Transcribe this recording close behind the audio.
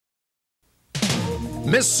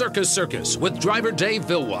Miss Circus with driver Dave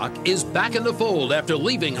Villwalk is back in the fold after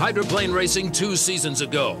leaving hydroplane racing 2 seasons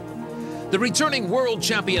ago. The returning world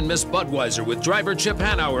champion Miss Budweiser with driver Chip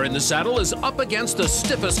Hanauer in the saddle is up against the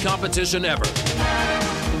stiffest competition ever.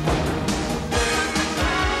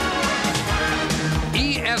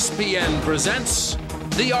 ESPN presents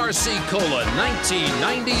the RC Cola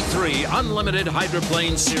 1993 Unlimited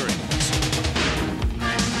Hydroplane Series.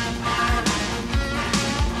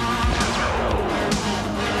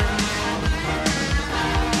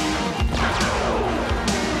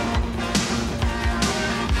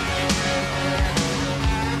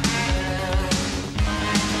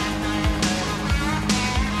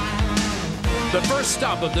 The first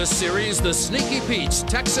stop of this series, the Sneaky Pete's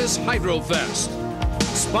Texas Hydrofest.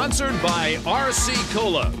 Sponsored by RC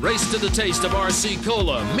Cola. Race to the taste of RC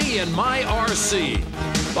Cola. Me and my RC.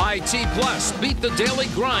 By T+. Beat the daily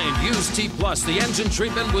grind. Use T+, the engine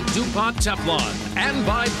treatment with DuPont Teflon. And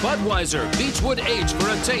by Budweiser. Beechwood Age for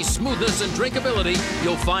a taste, smoothness, and drinkability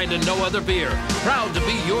you'll find in no other beer. Proud to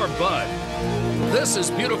be your Bud. This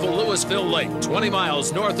is beautiful Lewisville Lake, 20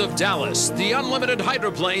 miles north of Dallas. The unlimited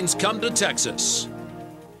hydroplanes come to Texas.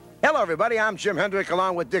 Hello, everybody. I'm Jim Hendrick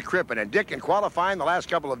along with Dick Crippen. And Dick, in qualifying the last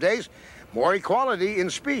couple of days, more equality in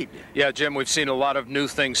speed. Yeah, Jim, we've seen a lot of new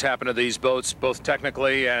things happen to these boats, both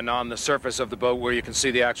technically and on the surface of the boat where you can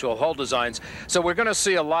see the actual hull designs. So we're going to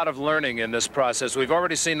see a lot of learning in this process. We've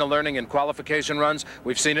already seen the learning in qualification runs.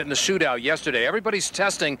 We've seen it in the shootout yesterday. Everybody's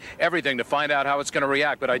testing everything to find out how it's going to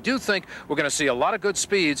react. But I do think we're going to see a lot of good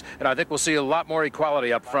speeds, and I think we'll see a lot more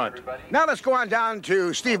equality up front. Now let's go on down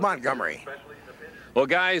to Steve Montgomery. Well,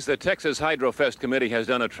 guys, the Texas Hydrofest Committee has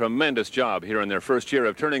done a tremendous job here in their first year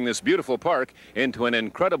of turning this beautiful park into an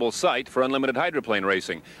incredible site for unlimited hydroplane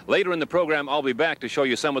racing. Later in the program, I'll be back to show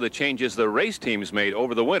you some of the changes the race teams made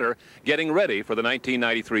over the winter, getting ready for the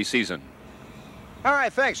 1993 season. All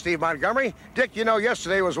right, thanks, Steve Montgomery. Dick, you know,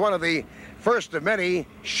 yesterday was one of the first of many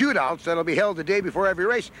shootouts that'll be held the day before every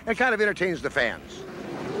race and kind of entertains the fans.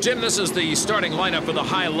 Jim, this is the starting lineup for the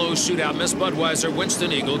high-low shootout. Miss Budweiser,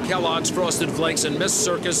 Winston Eagle, Kellogg's Frosted Flakes, and Miss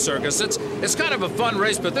Circus. It's kind of a fun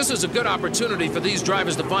race, but this is a good opportunity for these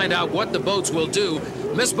drivers to find out what the boats will do.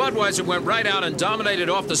 Miss Budweiser went right out and dominated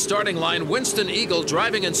off the starting line. Winston Eagle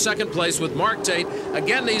driving in second place with Mark Tate.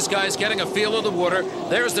 Again, these guys getting a feel of the water.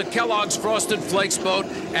 There's the Kellogg's Frosted Flakes boat,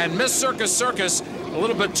 and Miss Circus, a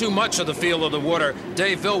little bit too much of the feel of the water.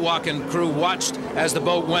 Dave Villwalk and crew watched as the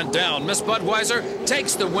boat went down. Miss Budweiser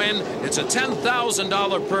takes the win. It's a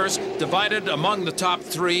 $10,000 purse divided among the top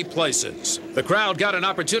 3 places. The crowd got an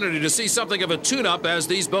opportunity to see something of a tune-up as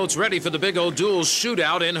these boats ready for the big old duels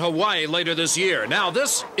shootout in Hawaii later this year. Now,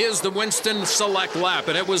 this is the Winston Select Lap,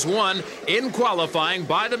 and it was won in qualifying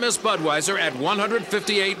by the Miss Budweiser at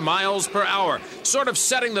 158 miles per hour, sort of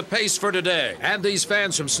setting the pace for today. And these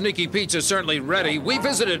fans from Sneaky Pete's are certainly ready. We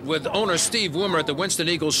visited with owner Steve Wimmer at the Winston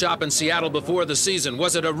Eagle shop in Seattle before the season.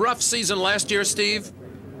 Was it a rough season last year, Steve?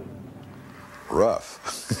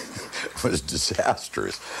 Rough. It was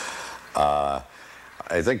disastrous.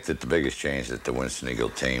 I think that the biggest change that the Winston Eagle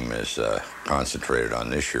team is concentrated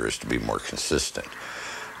on this year is to be more consistent.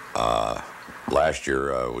 Last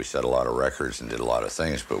year, we set a lot of records and did a lot of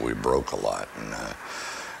things, but we broke a lot. And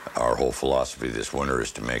our whole philosophy this winter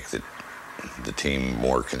is to make the team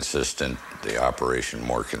more consistent, the operation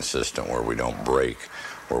more consistent, where we don't break,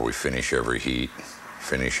 where we finish every heat,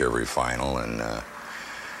 finish every final, and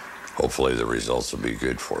hopefully the results will be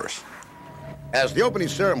good for us. As the opening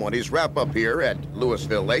ceremonies wrap up here at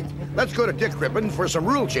Lewisville Lake, let's go to Dick Crippen for some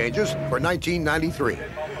rule changes for 1993.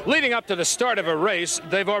 Leading up to the start of a race,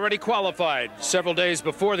 they've already qualified. Several days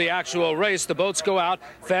before the actual race, the boats go out.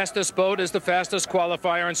 Fastest boat is the fastest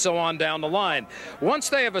qualifier, and so on down the line. Once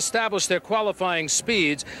they have established their qualifying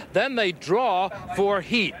speeds, then they draw for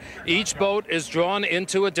heat. Each boat is drawn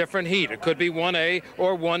into a different heat. It could be 1A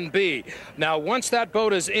or 1B. Now, once that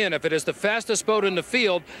boat is in, if it is the fastest boat in the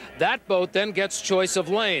field, that boat then gets choice of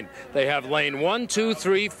lane. They have lane 1, 2,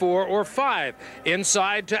 3, 4, or 5,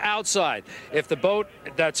 inside to outside. If the boat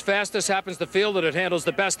that's fastest happens to feel that it handles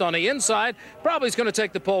the best on the inside, probably is going to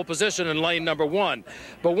take the pole position in lane number 1.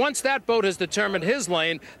 But once that boat has determined his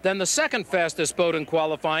lane, then the second fastest boat in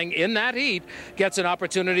qualifying in that heat gets an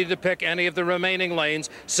opportunity to pick any of the remaining lanes,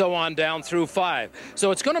 so on down through 5.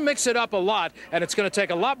 So it's going to mix it up a lot, and it's going to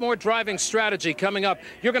take a lot more driving strategy coming up.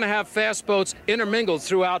 You're going to have fast boats intermingled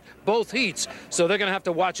throughout both heats, so they're going to have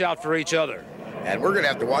to watch out for each other. And we're going to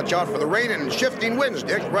have to watch out for the rain and shifting winds,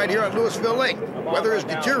 Dick, right here at Lewisville Lake. Weather is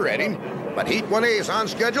deteriorating, but Heat 1A is on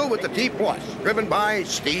schedule with the T+, driven by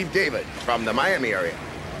Steve David from the Miami area.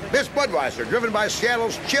 Miss Budweiser, driven by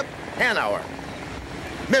Seattle's Chip Hanauer.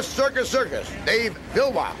 Miss Circus Circus, Dave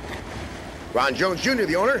Vilwach. Ron Jones Jr.,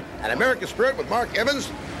 the owner, and American Spirit with Mark Evans.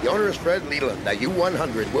 The owner is Fred Leland. The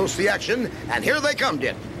U100 will see action, and here they come,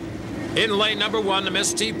 Dick. In lane number 1, the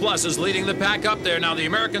Miss T Plus is leading the pack up there. Now, the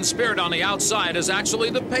American Spirit on the outside is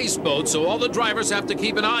actually the pace boat, so all the drivers have to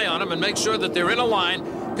keep an eye on them and make sure that they're in a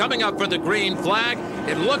line. Coming up for the green flag.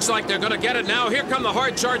 It looks like they're going to get it now. Here come the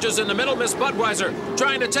hard charges in the middle. Miss Budweiser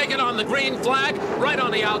trying to take it on the green flag. Right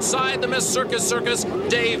on the outside, the Miss Circus Circus,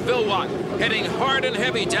 Dave Vilwach. Heading hard and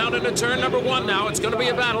heavy down into turn number 1 now. It's going to be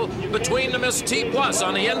a battle between the Miss T Plus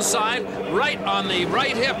on the inside. Right on the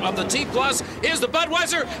right hip of the T Plus is the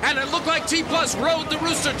Budweiser, and it looked like T Plus rode the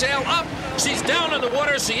rooster tail up. She's down in the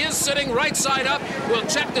water. She is sitting right side up. We'll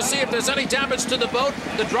check to see if there's any damage to the boat.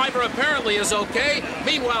 The driver apparently is okay.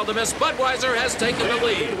 Meanwhile, the Miss Budweiser has taken the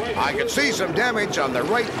lead. I can see some damage on the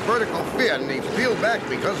right vertical fin. He's peeled back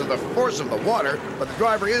because of the force of the water, but the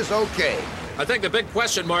driver is okay. I think the big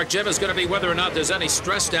question mark, Jim, is going to be whether or not there's any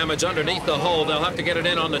stress damage underneath the hull. They'll have to get it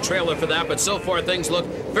in on the trailer for that, but so far things look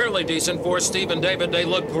fairly decent for Steve and David. They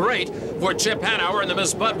look great for Chip Hanauer and the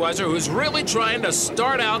Miss Budweiser, who's really trying to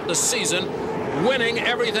start out the season winning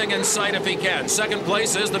everything in sight if he can. Second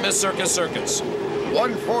place is the Miss Circus Circus.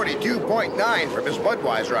 142.9 for Miss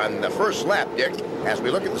Budweiser on the first lap, Dick. As we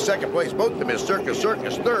look at the second place boat, the Miss Circus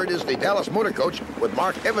Circus. Third is the Dallas Motor Coach with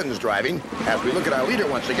Mark Evans driving. As we look at our leader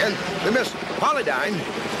once again, the Miss Polydyne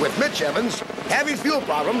with Mitch Evans having fuel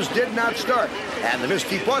problems, did not start. And the Miss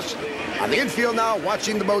T Plus on the infield now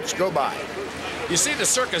watching the boats go by. You see the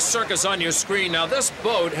Circus Circus on your screen. Now, this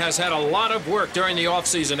boat has had a lot of work during the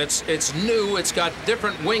off-season. It's new. It's got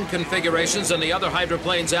different wing configurations than the other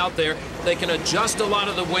hydroplanes out there. They can adjust a lot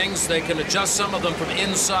of the wings. They can adjust some of them from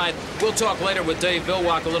inside. We'll talk later with Dave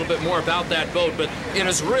Vilwach a little bit more about that boat, but it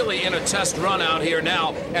is really in a test run out here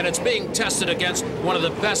now, and it's being tested against one of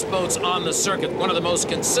the best boats on the circuit, one of the most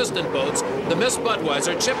consistent boats, the Miss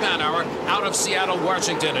Budweiser, Chip Hanauer, out of Seattle,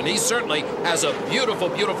 Washington, and he certainly has a beautiful,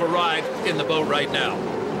 beautiful ride in the boat right now.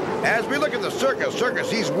 As we look at the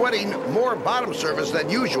Circus, he's wetting more bottom surface than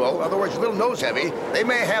usual. In other words, a little nose heavy. They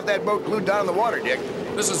may have that boat glued down in the water, Dick.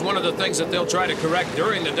 This is one of the things that they'll try to correct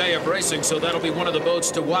during the day of racing, so that'll be one of the boats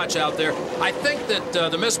to watch out there. I think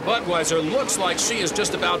that the Miss Budweiser looks like she is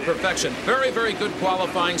just about perfection. Very, very good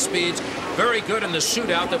qualifying speeds. Very good in the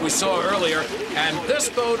shootout that we saw earlier. And this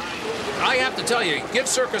boat, I have to tell you, give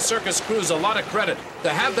Circus Circus crews a lot of credit. To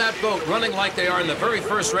have that boat running like they are in the very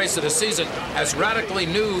first race of the season, as radically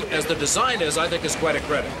new as the design is, I think is quite a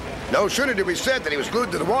credit. No sooner did we said that he was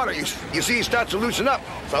glued to the water, you see he starts to loosen up.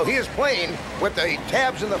 So he is playing with the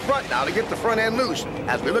tabs in the front now to get the front end loose.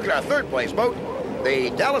 As we look at our third place boat,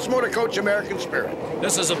 the Dallas Motor Coach American Spirit.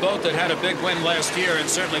 This is a boat that had a big win last year and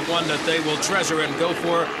certainly one that they will treasure and go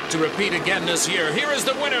for to repeat again this year. Here is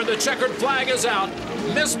the winner. The checkered flag is out.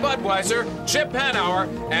 Miss Budweiser, Chip Hanauer,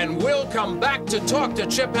 and we'll come back to talk to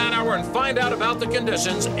Chip Hanauer and find out about the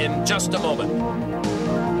conditions in just a moment.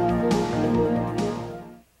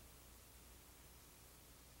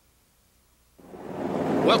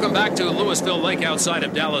 Welcome back to Lewisville Lake outside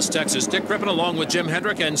of Dallas, Texas. Dick Crippen along with Jim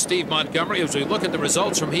Hendrick and Steve Montgomery. As we look at the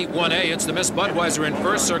results from Heat 1A, it's the Miss Budweiser in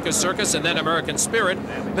first, Circus Circus, and then American Spirit.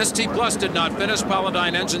 Miss T Plus did not finish.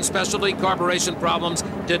 Polydyne engine specialty, carburation problems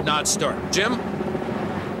did not start. Jim?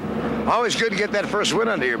 Always good to get that first win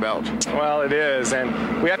under your belt. Well, it is,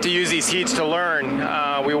 and we have to use these heats to learn.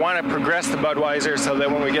 We want to progress the Budweiser so that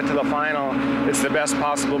when we get to the final, it's the best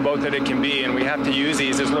possible boat that it can be, and we have to use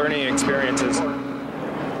these as learning experiences.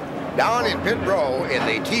 Down in pit row in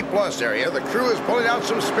the T Plus area, the crew is pulling out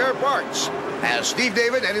some spare parts as Steve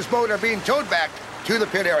David and his boat are being towed back to the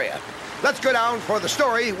pit area. Let's go down for the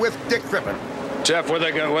story with Dick Crippen. Jeff, what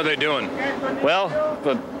are they doing? Well,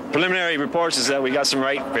 the preliminary reports is that we got some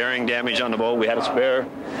right bearing damage on the boat. We had a spare,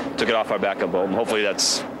 took it off our backup boat, and hopefully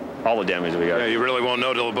that's all the damage we got. Yeah, you really won't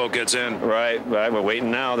know till the boat gets in. Right. We're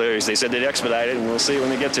waiting now. They said they'd expedite it, and we'll see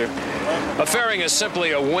when it gets here. A fairing is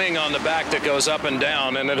simply a wing on the back that goes up and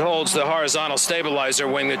down, and it holds the horizontal stabilizer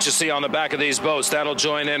wing that you see on the back of these boats. That'll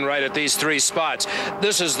join in right at these three spots.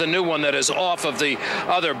 This is the new one that is off of the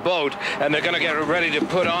other boat, and they're going to get ready to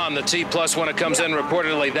put on the T Plus when it comes in.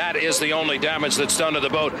 Reportedly, that is the only damage that's done to the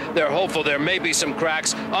boat. They're hopeful there may be some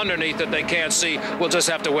cracks underneath that they can't see. We'll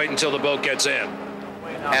just have to wait until the boat gets in.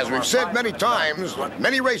 As we've said many times,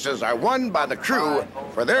 many races are won by the crew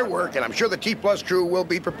for their work, and I'm sure the T Plus crew will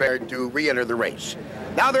be prepared to re-enter the race.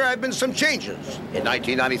 Now there have been some changes. In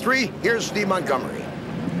 1993, here's Steve Montgomery.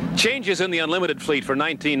 Changes in the Unlimited fleet for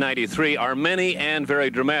 1993 are many and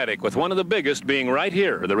very dramatic, with one of the biggest being right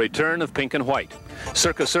here, the return of pink and white.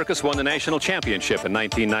 Circus Circus won the national championship in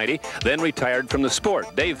 1990, then retired from the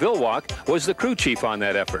sport. Dave Villwalk was the crew chief on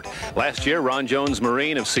that effort. Last year, Ron Jones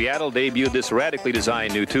Marine of Seattle debuted this radically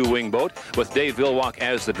designed new two-wing boat with Dave Villwalk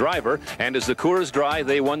as the driver, and as the Coors Dry,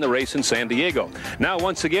 they won the race in San Diego. Now,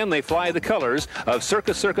 once again, they fly the colors of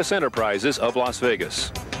Circus Circus Enterprises of Las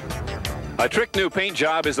Vegas. A trick new paint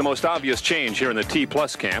job is the most obvious change here in the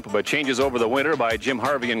T-Plus camp, but changes over the winter by Jim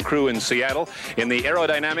Harvey and crew in Seattle in the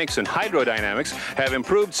aerodynamics and hydrodynamics have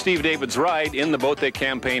improved Steve David's ride in the boat they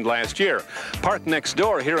campaigned last year. Parked next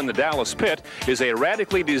door here in the Dallas pit is a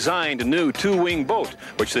radically designed new two-wing boat,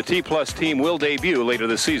 which the T-Plus team will debut later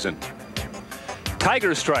this season.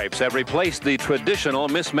 Tiger stripes have replaced the traditional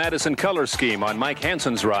Miss Madison color scheme on Mike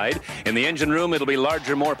Hansen's ride. In the engine room, it'll be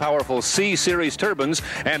larger, more powerful C-Series turbines,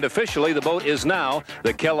 and officially the boat is now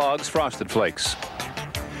the Kellogg's Frosted Flakes.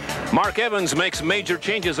 Mark Evans makes major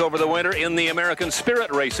changes over the winter in the American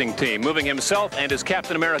Spirit Racing team, moving himself and his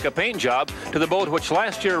Captain America paint job to the boat which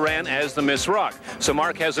last year ran as the Miss Rock. So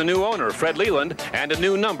Mark has a new owner, Fred Leland, and a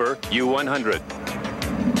new number, U100.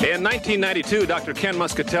 In 1992, Dr. Ken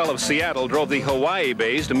Muscatel of Seattle drove the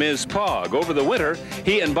Hawaii-based Ms. Pog. Over the winter,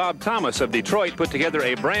 he and Bob Thomas of Detroit put together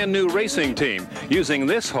a brand new racing team using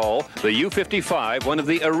this hull, the U-55, one of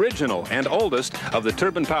the original and oldest of the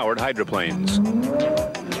turbine-powered hydroplanes.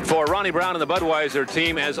 For Ronnie Brown and the Budweiser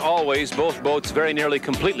team, as always, both boats very nearly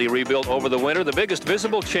completely rebuilt over the winter. The biggest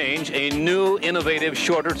visible change, a new, innovative,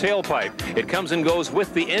 shorter tailpipe. It comes and goes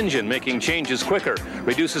with the engine, making changes quicker,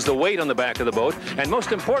 reduces the weight on the back of the boat, and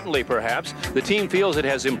most importantly, perhaps, the team feels it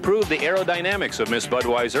has improved the aerodynamics of Miss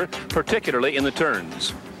Budweiser, particularly in the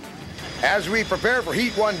turns. As we prepare for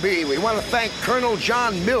Heat 1B, we want to thank Colonel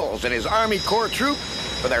John Mills and his Army Corps troop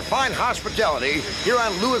for their fine hospitality here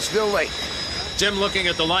on Lewisville Lake. Jim, looking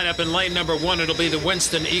at the lineup in lane number 1, it'll be the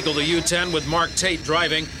Winston Eagle, the U-10, with Mark Tate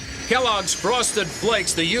driving. Kellogg's Frosted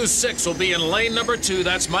Flakes, the U-6, will be in lane number 2.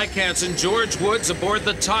 That's Mike Hansen. George Woods aboard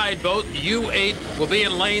the Tide boat. U-8 will be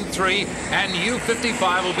in lane 3. And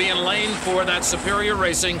U-55 will be in lane 4. That's Superior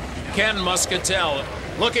Racing, Ken Muscatel.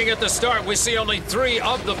 Looking at the start, we see only 3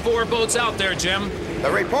 of the 4 boats out there, Jim. The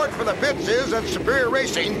report for the pits is that Superior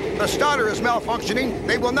Racing, the starter is malfunctioning.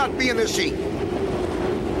 They will not be in this heat.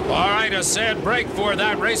 All right, a sad break for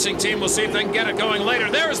that racing team. We'll see if they can get it going later.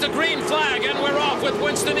 There's the green flag, and we're off with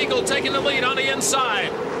Winston Eagle taking the lead on the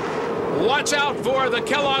inside. Watch out for the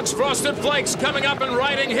Kellogg's Frosted Flakes coming up and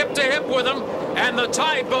riding hip to hip with them. And the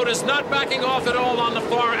Tide boat is not backing off at all on the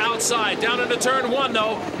far outside. Down into turn 1,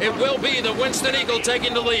 though, it will be the Winston Eagle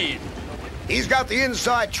taking the lead. He's got the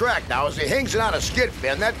inside track now as he hangs it on a skid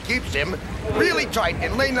fin. That keeps him really tight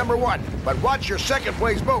in lane number 1. But watch your second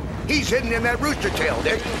place boat. He's hidden in that rooster tail,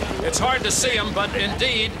 Dick. It's hard to see him, but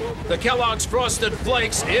indeed, the Kellogg's Frosted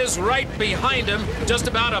Flakes is right behind him, just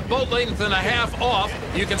about a boat length and a half off.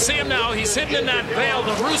 You can see him now. He's hidden in that veil,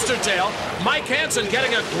 the rooster tail. Mike Hansen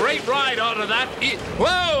getting a great ride out of that.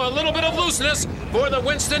 Whoa, a little bit of looseness for the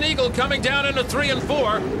Winston Eagle coming down into 3 and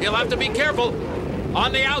 4. He'll have to be careful.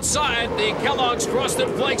 On the outside, the Kellogg's Frosted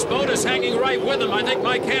Flakes boat is hanging right with him. I think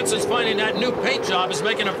Mike Hansen's finding that new paint job is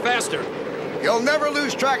making him faster. You'll never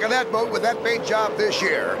lose track of that boat with that paint job this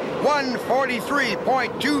year.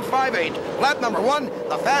 1:43.258. Lap number 1,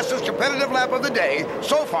 the fastest competitive lap of the day,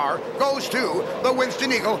 so far, goes to the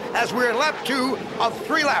Winston Eagle as we're in lap 2 of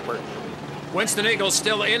 3 lappers. Winston Eagle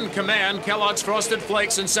still in command. Kellogg's Frosted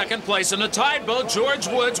Flakes in second place. And the Tide boat, George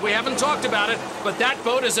Woods, we haven't talked about it, but that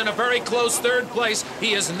boat is in a very close 3rd place.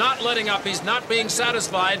 He is not letting up. He's not being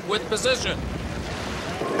satisfied with position.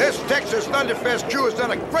 This Texas Thunderfest crew has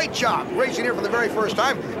done a great job racing here for the very first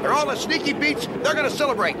time. They're all the sneaky beats. They're going to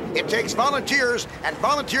celebrate. It takes volunteers, and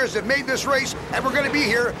volunteers have made this race, and we're going to be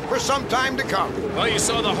here for some time to come. Well, you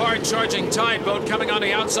saw the hard-charging Tide boat coming on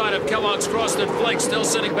the outside of Kellogg's Frosted Flakes, still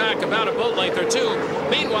sitting back about a boat length or 2.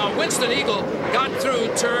 Meanwhile, Winston Eagle got through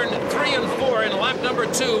turn 3 and 4 in lap number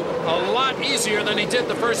 2 a lot easier than he did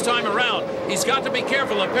the first time around. He's got to be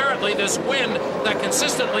careful. Apparently, this wind that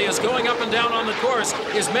consistently is going up and down on the course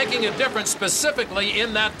is making a difference specifically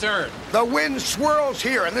in that turn. The wind swirls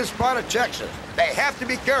here in this part of Texas. They have to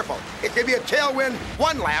be careful. It could be a tailwind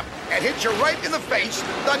 1 lap and hit you right in the face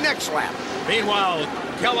the next lap. Meanwhile,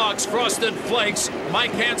 Kellogg's Frosted Flakes,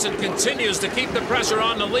 Mike Hansen continues to keep the pressure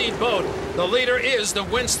on the lead boat. The leader is the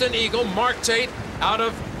Winston Eagle, Mark Tate, out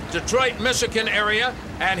of Detroit, Michigan area.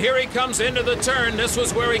 And here he comes into the turn. This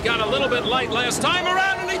was where he got a little bit light last time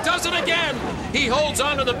around, and he does it again. He holds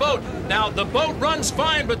onto the boat. Now, the boat runs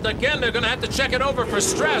fine, but again, they're going to have to check it over for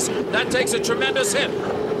stress. That takes a tremendous hit.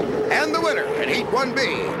 And the winner in Heat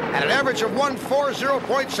 1B at an average of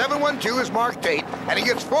 140.712 is Mark Tate, and he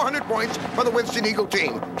gets 400 points for the Winston Eagle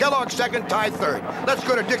team. Kellogg second, tied third. Let's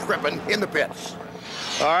go to Dick Crippen in the pits.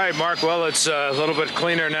 All right, Mark. Well, it's a little bit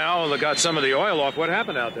cleaner now. They got some of the oil off. What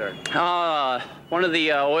happened out there? One of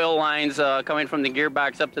the oil lines coming from the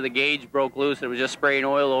gearbox up to the gauge broke loose. It was just spraying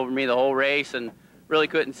oil over me the whole race, and really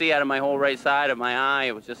couldn't see out of my whole right side of my eye.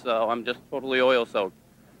 It was just, I'm just totally oil soaked.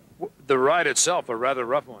 The ride itself, a rather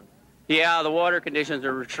rough one. Yeah, the water conditions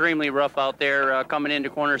are extremely rough out there. Coming into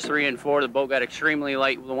corners 3 and 4, the boat got extremely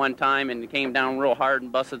light the one time and it came down real hard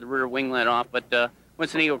and busted the rear winglet off. But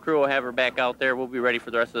Winston Eagle crew will have her back out there. We'll be ready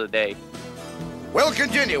for the rest of the day. We'll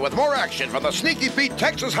continue with more action from the Sneaky Pete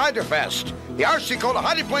Texas Hydrofest, the RC Cola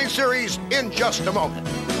Hydroplane Series, in just a moment.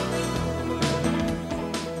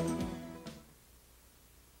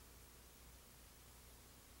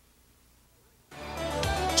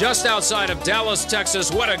 Just outside of Dallas,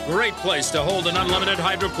 Texas, what a great place to hold an unlimited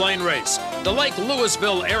hydroplane race. The Lake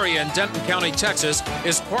Lewisville area in Denton County, Texas,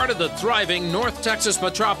 is part of the thriving North Texas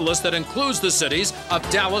metropolis that includes the cities of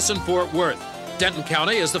Dallas and Fort Worth. Denton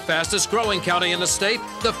County is the fastest growing county in the state,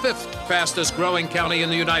 the 5th fastest growing county in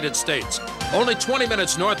the United States. Only 20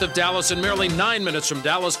 minutes north of Dallas and merely 9 minutes from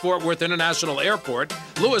Dallas-Fort Worth International Airport,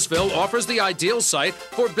 Lewisville offers the ideal site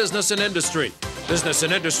for business and industry. Business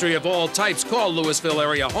and industry of all types call Lewisville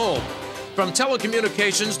area home. From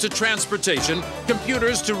telecommunications to transportation,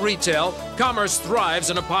 computers to retail, commerce thrives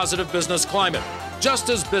in a positive business climate. Just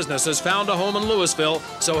as business has found a home in Lewisville,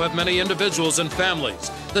 so have many individuals and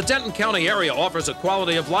families. The Denton County area offers a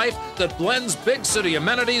quality of life that blends big city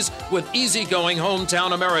amenities with easygoing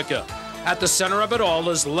hometown America. At the center of it all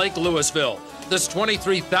is Lake Lewisville. This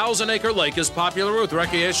 23,000-acre lake is popular with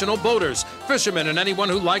recreational boaters, fishermen, and anyone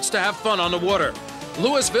who likes to have fun on the water.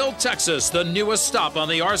 Lewisville, Texas, the newest stop on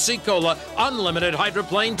the RC Cola Unlimited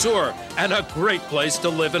Hydroplane Tour, and a great place to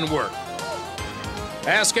live and work.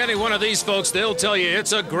 Ask any one of these folks, they'll tell you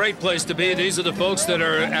it's a great place to be. These are the folks that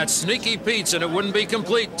are at Sneaky Pete's, and it wouldn't be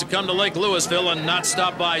complete to come to Lake Lewisville and not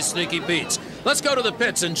stop by Sneaky Pete's. Let's go to the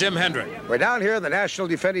pits and Jim Hendrick. We're down here in the national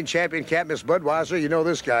defending champion cat, Miss Budweiser. You know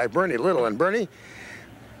this guy, Bernie Little. And Bernie,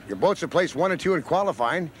 your boats have placed 1 and 2 in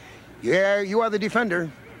qualifying. Yeah, you are the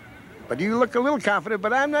defender. But you look a little confident,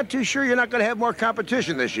 but I'm not too sure you're not going to have more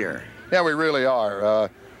competition this year. Yeah, we really are.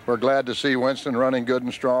 We're glad to see Winston running good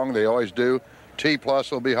and strong. They always do. T+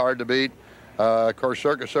 will be hard to beat. Of course,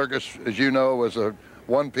 Circus, as you know, was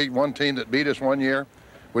one team that beat us one year.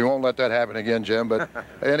 We won't let that happen again, Jim, but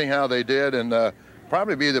anyhow, they did, and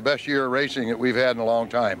probably be the best year of racing that we've had in a long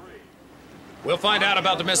time. We'll find out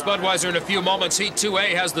about the Miss Budweiser in a few moments. Heat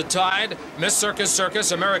 2A has the Tide, Miss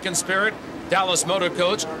Circus, American Spirit, Dallas Motor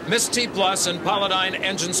Coach, Miss T+, and Paladine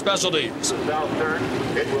Engine Specialties.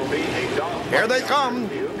 Here they come.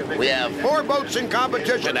 We have 4 boats in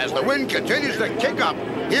competition as the wind continues to kick up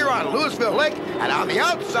here on Lewisville Lake, and on the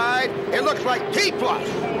outside, it looks like T+.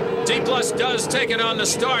 T+ does take it on the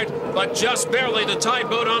start, but just barely the Tide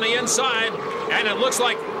boat on the inside, and it looks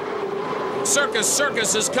like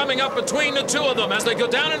Circus is coming up between the two of them as they go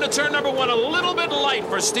down into turn number 1. A little bit light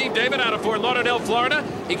for Steve David out of Fort Lauderdale, Florida.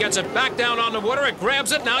 He gets it back down on the water. It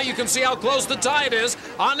grabs it. Now you can see how close the Tide is.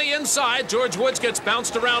 On the inside, George Woods gets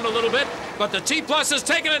bounced around a little bit, but the T+ is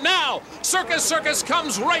taking it now. Circus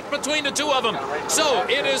comes right between the two of them. So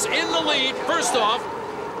it is in the lead, first off.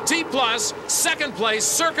 T+, second place,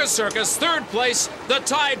 Circus, third place, the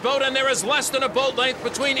Tide boat, and there is less than a boat length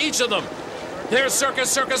between each of them. There's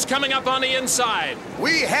Circus coming up on the inside.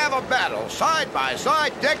 We have a battle, side by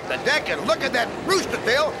side, deck to deck, and look at that rooster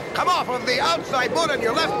tail come off of the outside boat on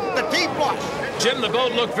your left, the T+. Jim, the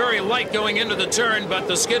boat looked very light going into the turn, but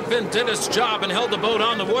the skid fin did its job and held the boat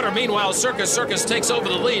on the water. Meanwhile, Circus takes over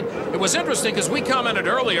the lead. It was interesting because we commented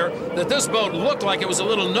earlier that this boat looked like it was a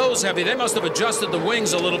little nose heavy. They must have adjusted the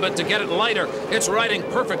wings a little bit to get it lighter. It's riding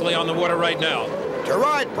perfectly on the water right now. To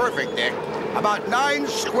ride perfect, Dick, about 9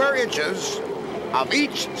 square inches of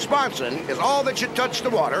each sponson is all that should touch the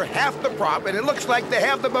water, half the prop, and it looks like they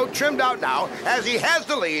have the boat trimmed out now as he has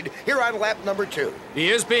the lead here on lap number 2. He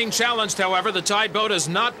is being challenged, however. The Tide boat is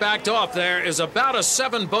not backed off. There is about a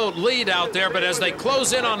 7-boat lead out there, but as they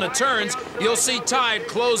close in on the turns, you'll see Tide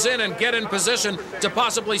close in and get in position to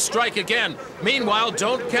possibly strike again. Meanwhile,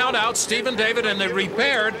 don't count out Stephen David and the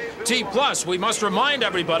repaired T+. We must remind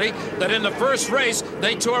everybody that in the first race,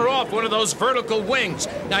 they tore off one of those vertical wings.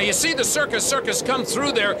 Now, you see the Circus come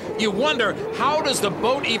through there. You wonder, how does the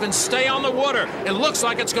boat even stay on the water? It looks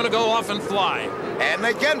like it's going to go off and fly. And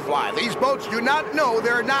they can fly. These boats do not know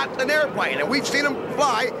they're not an airplane, and we've seen them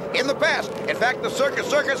fly in the past. In fact, the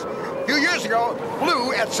Circus a few years ago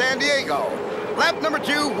flew at San Diego. Lap number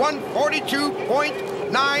 2,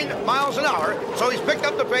 142.9 miles an hour. So he's picked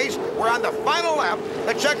up the pace. We're on the final lap.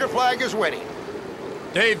 The checker flag is winning.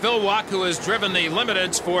 Dave Villwock, who has driven the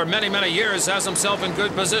Limiteds for many, many years, has himself in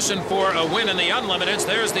good position for a win in the Unlimiteds.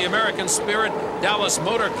 There's the American Spirit Dallas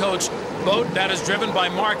Motor Coach boat that is driven by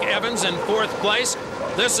Mark Evans in 4th place.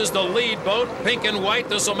 This is the lead boat, pink and white.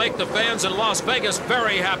 This will make the fans in Las Vegas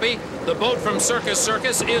very happy. The boat from Circus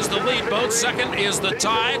Circus is the lead boat. Second is the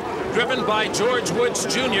Tide, driven by George Woods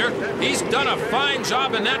Jr. He's done a fine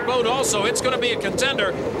job in that boat also. It's going to be a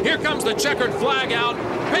contender. Here comes the checkered flag out.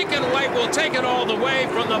 Pink and white will take it all the way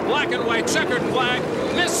from the black and white checkered flag.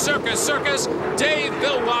 Miss Circus Circus, Dave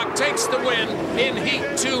Villwock takes the win in Heat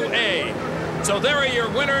 2A. So there are your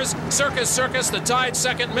winners. Circus Circus, the Tide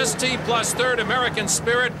second, Miss T plus third, American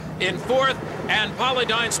Spirit in 4th, and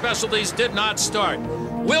Polydyne Specialties did not start.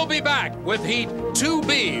 We'll be back with Heat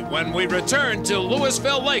 2B when we return to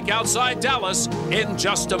Lewisville Lake outside Dallas in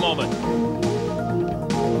just a moment.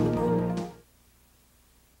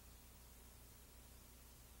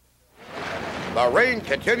 The rain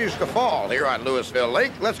continues to fall here on Lewisville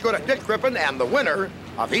Lake. Let's go to Dick Crippen and the winner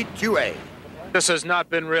of Heat 2A. This has not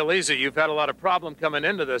been real easy. You've had a lot of problem coming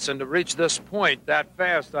into this, and to reach this point that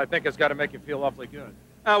fast, I think it's got to make you feel awfully good.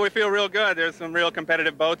 We feel real good. There's some real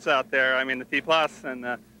competitive boats out there. I mean, the T Plus and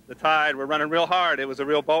the Tide were running real hard. It was a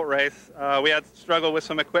real boat race. We had struggled with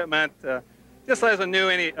some equipment. Just as any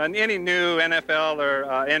new NFL or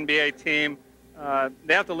NBA team,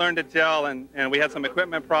 they have to learn to gel, and we had some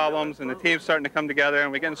equipment problems, and the team's starting to come together,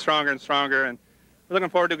 and we're getting stronger and stronger, and we're looking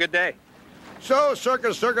forward to a good day. So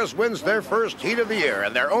Circus Circus wins their first heat of the year,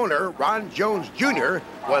 and their owner, Ron Jones Jr.,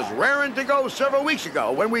 was raring to go several weeks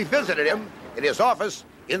ago when we visited him in his office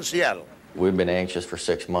in Seattle. We've been anxious for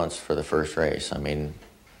 6 months for the first race. I mean,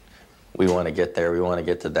 we want to get there. We want to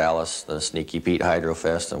get to Dallas, the Sneaky Pete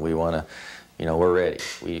Hydrofest, and we want to, you know, we're ready.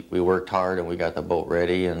 We worked hard, and we got the boat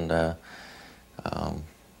ready, and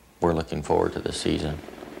we're looking forward to this season.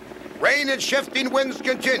 Rain and shifting winds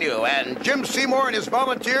continue, and Jim Seymour and his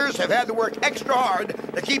volunteers have had to work extra hard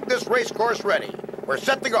to keep this race course ready. We're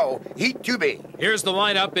set to go, Heat 2B. Here's the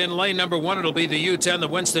lineup. In lane number 1, it'll be the U-10, the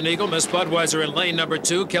Winston Eagle, Miss Budweiser in lane number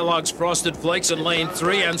 2, Kellogg's Frosted Flakes in lane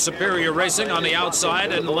 3, and Superior Racing on the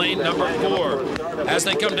outside in lane number 4. As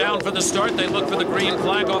they come down for the start, they look for the green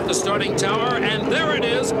flag off the starting tower, and there it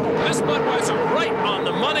is. Miss Budweiser right on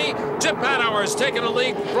the money. Chip Hanauer is taking a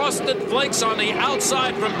lead. Frosted Flakes on the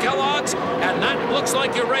outside from Kellogg's, and that looks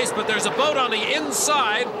like your race, but there's a boat on the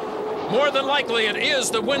inside. More than likely, it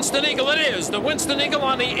is the Winston Eagle. It is the Winston Eagle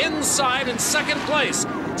on the inside in 2nd place.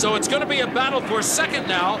 So it's going to be a battle for second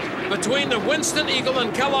now between the Winston Eagle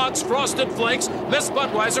and Kellogg's Frosted Flakes. Miss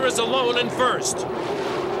Budweiser is alone in 1st.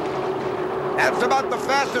 That's about the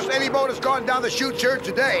fastest any boat has gone down the chutes here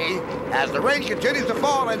today. As the rain continues to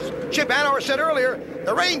fall, as Chip Hanauer said earlier,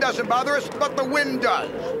 the rain doesn't bother us, but the wind does.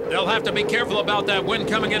 They'll have to be careful about that wind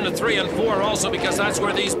coming into 3 and 4 also, because that's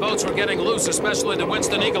where these boats were getting loose, especially the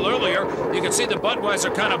Winston Eagle earlier. You can see the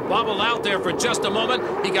Budweiser kind of bobble out there for just a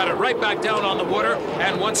moment. He got it right back down on the water,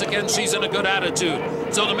 and once again, she's in a good attitude.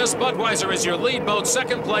 So the Miss Budweiser is your lead boat.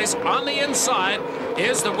 2nd place on the inside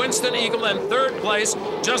is the Winston Eagle, and 3rd place,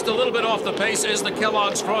 just a little bit off the pace, is the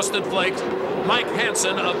Kellogg's Frosted Flakes, Mike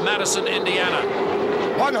Hansen of Madison, Indiana.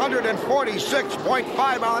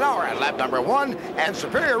 146.5 mile an hour at lap number 1, and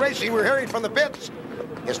Superior Racing, we're hearing from the pits,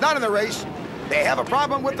 is not in the race. They have a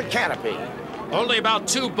problem with the canopy. Only about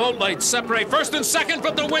 2 boat lengths separate 1st and 2nd,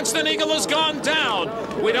 but the Winston Eagle has gone down.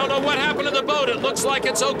 We don't know what happened to the boat. It looks like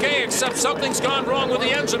it's okay, except something's gone wrong with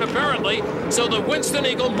the engine, apparently. So the Winston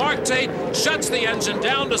Eagle, Mark Tate, shuts the engine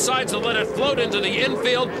down, decides to let it float into the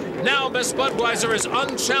infield. Now Miss Budweiser is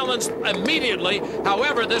unchallenged immediately.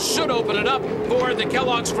 However, this should open it up for the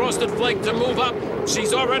Kellogg's Frosted Flake to move up.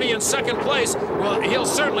 She's already in 2nd place. Well, he'll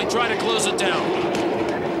certainly try to close it down.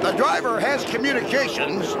 The driver has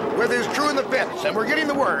communications with his crew in the pits, and we're getting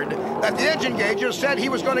the word that the engine gauges said he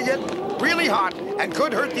was going to get really hot and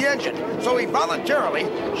could hurt the engine. So he voluntarily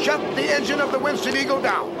shut the engine of the Winston Eagle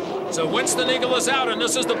down. So Winston Eagle is out, and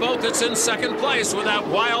this is the boat that's in 2nd place with that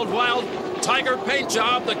wild tiger paint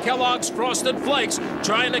job, the Kellogg's Frosted Flakes,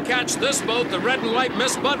 trying to catch this boat, the red and white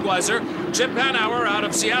Miss Budweiser. Chip Hanauer out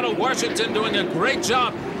of Seattle, Washington, doing a great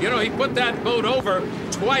job. You know, he put that boat over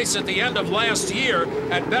twice at the end of last year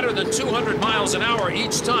at better than 200 miles an hour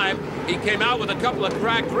each time. He came out with a couple of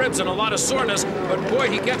cracked ribs and a lot of soreness, but boy,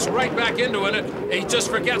 he gets right back into it. He just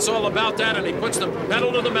forgets all about that, and he puts the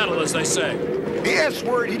pedal to the metal, as they say. The S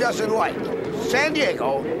word he doesn't like. San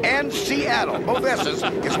Diego, and Seattle. Both S's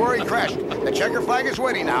is where he crashed. The checker flag is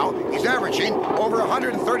waiting now. He's averaging over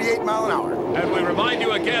 138 miles an hour. And we remind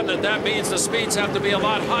you again that means the speeds have to be a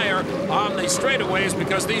lot higher on the straightaways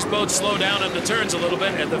because these boats slow down in the turns a little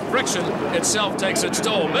bit, and the friction itself takes its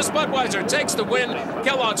toll. Miss Budweiser takes the win.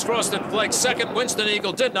 Kellogg's Frosted Flakes second. Winston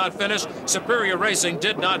Eagle did not finish. Superior Racing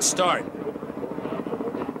did not start.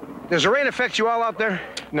 Does the rain affect you all out there?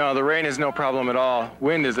 No, the rain is no problem at all.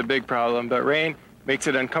 Wind is a big problem, but rain makes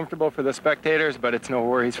it uncomfortable for the spectators, but it's no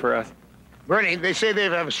worries for us. Bernie, they say they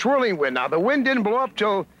have a swirling wind. Now, the wind didn't blow up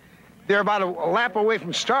till they're about a lap away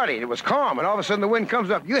from starting. It was calm, and all of a sudden the wind comes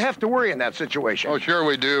up. You have to worry in that situation. Oh, sure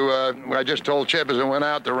we do. I just told Chip as I went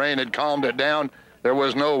out, the rain had calmed it down. There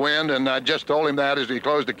was no wind, and I just told him that as he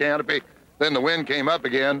closed the canopy. Then the wind came up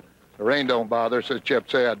again. The rain don't bother us, as Chip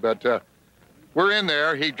said, but we're in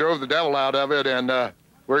there. He drove the devil out of it, and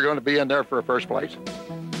we're going to be in there for first place.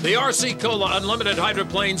 The RC Cola Unlimited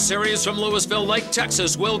Hydroplane Series from Lewisville, Lake,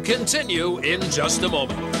 Texas will continue in just a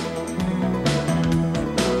moment.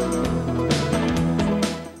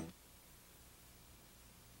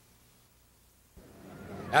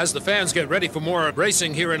 As the fans get ready for more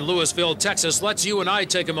racing here in Lewisville, Texas, let's you and I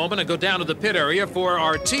take a moment and go down to the pit area for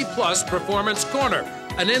our T Plus Performance Corner,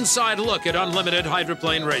 an inside look at unlimited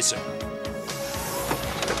hydroplane racing.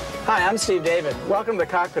 Hi, I'm Steve David. Welcome to the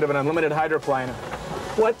cockpit of an unlimited hydroplane.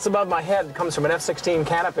 What's above my head comes from an F-16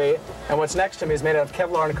 canopy, and what's next to me is made out of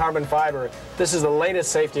Kevlar and carbon fiber. This is the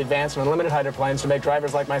latest safety advance in unlimited hydroplanes to make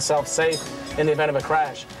drivers like myself safe in the event of a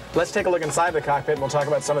crash. Let's take a look inside the cockpit, and we'll talk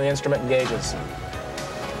about some of the instrument and gauges.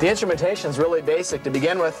 The instrumentation is really basic. To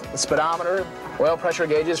begin with, the speedometer, oil pressure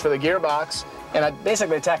gauges for the gearbox, and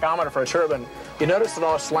basically a tachometer for a turbine. You notice it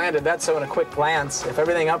all slanted. That's so in a quick glance. If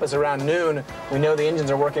everything up is around noon, we know the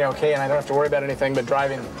engines are working okay, and I don't have to worry about anything but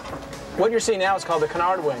driving. What you're seeing now is called the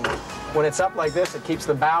canard wing. When it's up like this, it keeps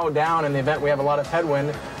the bow down in the event we have a lot of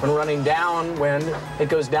headwind. When running downwind, it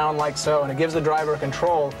goes down like so, and it gives the driver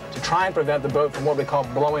control to try and prevent the boat from what we call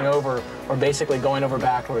blowing over, or basically going over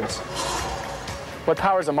backwards. What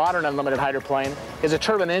powers a modern unlimited hydroplane is a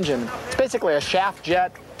turbine engine. It's basically a shaft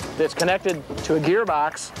jet that's connected to a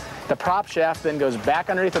gearbox. The prop shaft then goes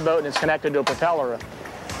back underneath the boat and it's connected to a propeller.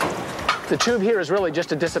 The tube here is really just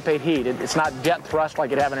to dissipate heat. It's not jet thrust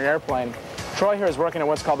like you'd have in an airplane. Troy here is working on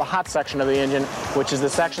what's called the hot section of the engine, which is the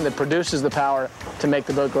section that produces the power to make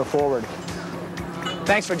the boat go forward.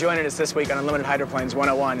 Thanks for joining us this week on Unlimited Hydroplanes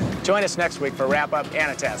 101. Join us next week for a wrap-up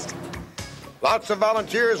and a test. Lots of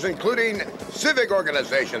volunteers, including civic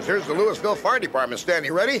organizations. Here's the Lewisville Fire Department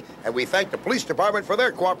standing ready, and we thank the police department for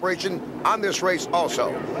their cooperation on this race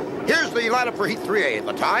also. Here's the lineup for Heat 3A.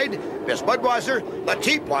 The Tide, Miss Budweiser, the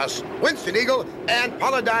T Plus, Winston Eagle, and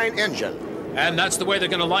Paladine Engine. And that's the way they're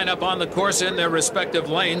going to line up on the course in their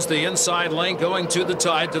respective lanes. The inside lane going to the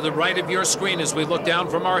Tide to the right of your screen as we look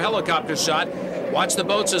down from our helicopter shot. Watch the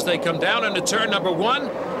boats as they come down into turn number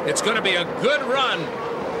 1. It's going to be a good run.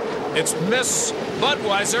 It's Miss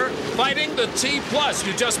Budweiser fighting the T Plus.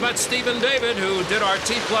 You just met Stephen David, who did our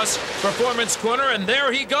T Plus Performance Corner, and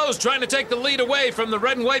there he goes, trying to take the lead away from the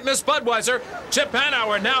red and white Miss Budweiser. Chip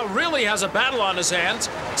Hanauer now really has a battle on his hands.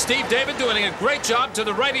 Steve David doing a great job to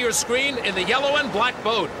the right of your screen in the yellow and black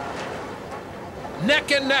boat.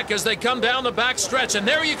 Neck and neck as they come down the back stretch, and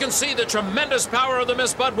there you can see the tremendous power of the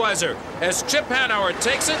Miss Budweiser as Chip Hanauer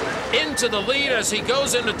takes it into the lead as he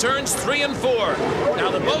goes into turns 3 and 4.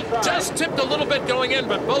 Now the boat just tipped a little bit going in,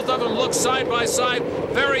 but both of them look side by side,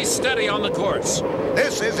 very steady on the course.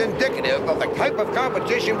 This is indicative of the type of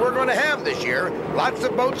competition we're going to have this year. Lots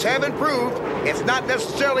of boats have improved. It's not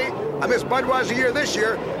necessarily a Miss Budweiser year this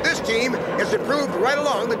year. This team has improved right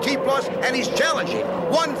along the T Plus, and he's challenging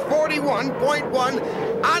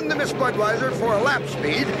 141.1 on the Miss Budweiser for a lap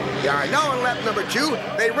speed. They are now on lap number 2.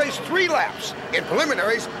 They raced 3 laps in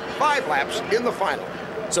preliminaries, 5 laps in the final.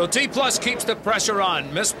 So T Plus keeps the pressure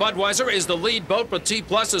on. Miss Budweiser is the lead boat, but T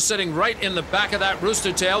Plus is sitting right in the back of that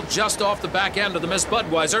rooster tail, just off the back end of the Miss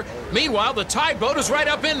Budweiser. Meanwhile, the Tide boat is right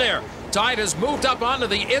up in there. Tide has moved up onto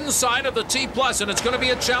the inside of the T Plus, and it's going to be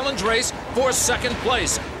a challenge race for second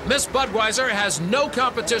place. Miss Budweiser has no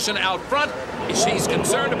competition out front. She's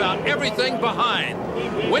concerned about everything behind.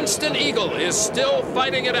 Winston Eagle is still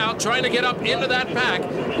fighting it out, trying to get up into that pack.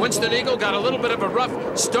 Winston Eagle got a little bit of a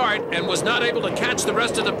rough start and was not able to catch the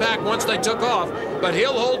rest of the pack once they took off, but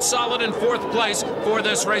he'll hold solid in 4th place for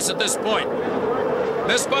this race at this point.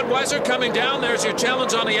 Miss Budweiser coming down. There's your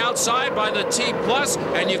challenge on the outside by the T Plus,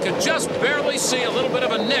 and you can just barely see a little bit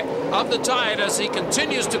of a nick of the Tide as he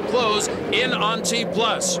continues to close in on T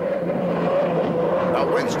Plus.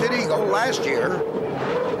 Now, Winston Eagle last year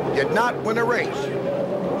did not win a race.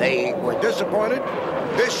 They were disappointed.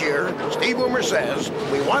 This year, Steve Boomer says,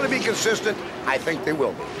 we want to be consistent. I think they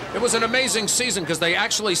will be. It was an amazing season because they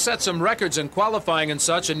actually set some records in qualifying and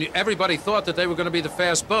such, and everybody thought that they were going to be the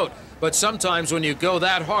fast boat. But sometimes when you go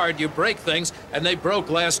that hard, you break things, and they broke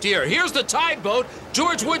last year. Here's the Tide boat,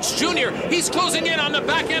 George Woods Jr. He's closing in on the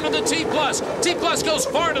back end of the T+. T+ goes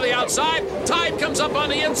far to the outside. Tide comes up on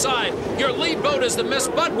the inside. Your lead boat is the Miss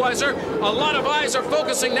Budweiser. A lot of eyes are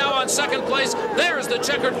focusing now on second place. There's the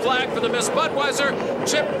checkered flag for the Miss Budweiser.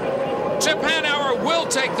 Chip Hanauer will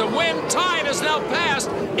take the win. Tide has now passed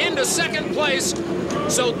into second place.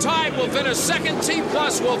 So Tide will finish second. T+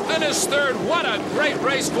 will finish third. What a great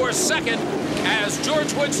race for second as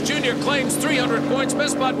George Woods Jr. claims 300 points.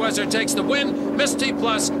 Miss Budweiser takes the win. Miss T+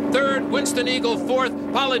 third. Winston Eagle fourth.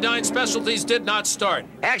 Polydyne Specialties did not start.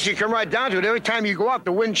 Actually, come right down to it. Every time you go out,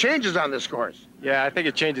 the wind changes on this course. Yeah, I think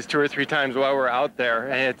it changes 2 or 3 times while we're out there.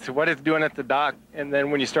 And it's what it's doing at the dock, and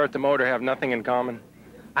then when you start the motor, have nothing in common.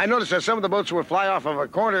 I noticed that some of the boats would fly off of a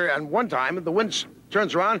corner, and one time the wind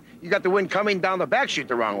turns around, you got the wind coming down the back chute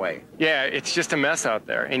the wrong way. Yeah, it's just a mess out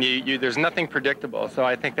there, and there's nothing predictable. So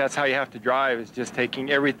I think that's how you have to drive, is just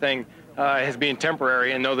taking everything as being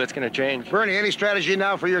temporary and know that's going to change. Bernie, any strategy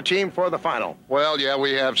now for your team for the final? Well, yeah,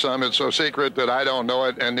 we have some. It's so secret that I don't know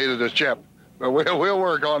it, and neither does Chip. But we'll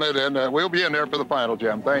work on it, and we'll be in there for the final,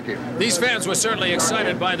 Jim. Thank you. These fans were certainly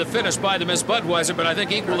excited by the finish by the Miss Budweiser, but I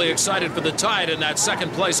think equally excited for the Tide in that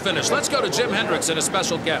second place finish. Let's go to Jim Hendricks and a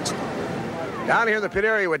special guest. Down here in the pit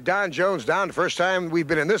area with Don Jones. Don, the first time we've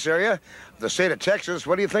been in this area, the state of Texas.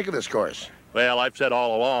 What do you think of this course? Well, I've said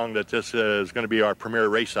all along that this is going to be our premier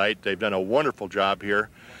race site. They've done a wonderful job here.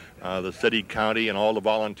 The city, county, and all the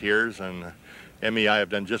volunteers, and MEI have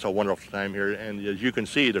done just a wonderful time here. And as you can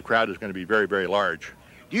see, the crowd is going to be very, very large.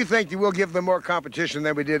 Do you think you will give them more competition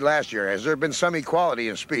than we did last year? Has there been some equality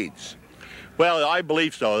in speeds? Well, I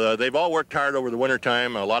believe so. They've all worked hard over the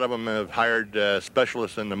wintertime. A lot of them have hired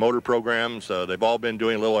specialists in the motor programs. They've all been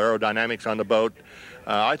doing a little aerodynamics on the boat.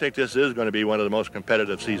 I think this is going to be one of the most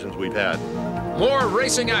competitive seasons we've had. More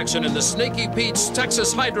racing action in the Sneaky Pete's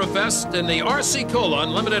Texas Hydrofest in the RC Cola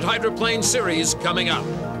Unlimited Hydroplane Series coming up.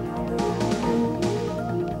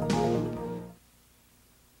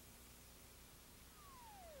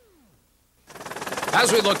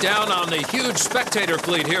 As we look down on the huge spectator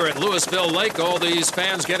fleet here at Lewisville Lake, all these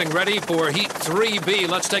fans getting ready for Heat 3B.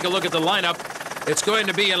 Let's take a look at the lineup. It's going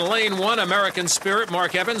to be in Lane 1, American Spirit,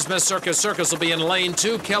 Mark Evans. Miss Circus Circus will be in Lane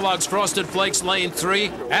 2, Kellogg's Frosted Flakes, Lane 3.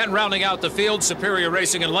 And rounding out the field, Superior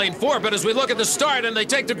Racing in Lane 4. But as we look at the start and they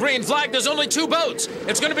take the green flag, there's only 2 boats.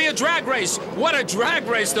 It's going to be a drag race. What a drag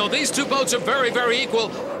race, though. These 2 boats are very, very equal.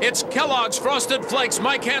 It's Kellogg's Frosted Flakes,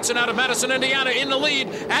 Mike Hansen out of Madison, Indiana, in the lead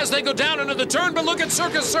as they go down into the turn. But look at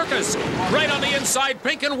Circus Circus right on the inside,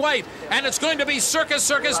 pink and white. And it's going to be Circus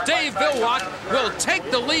Circus. Dave Vilwalk will take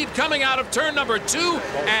the lead coming out of turn number 2,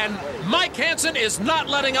 and Mike Hansen is not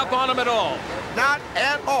letting up on him at all. Not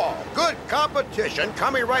at all. Good competition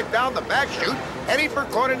coming right down the back chute, heading for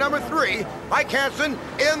corner number 3. Mike Hansen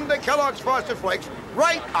in the Kellogg's Frosted Flakes,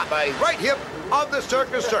 right on the right hip of the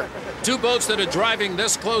Circus Circus. 2 boats that are driving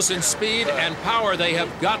this close in speed and power, they have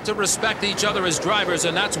got to respect each other as drivers,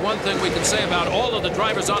 and that's one thing we can say about all of the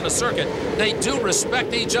drivers on the circuit. They do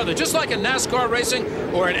respect each other. Just like in NASCAR racing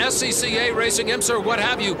or in SCCA racing, IMSA, or what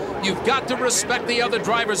have you, you've got to respect the other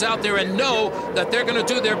drivers out there and know that they're going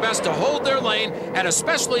to do their best to hold their lane, and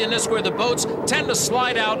especially in this where the boats tend to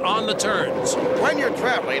slide out on the turns. When you're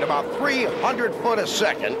traveling about 300 foot a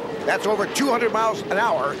second, that's over 200 miles an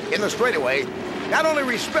hour in the straightaway, not only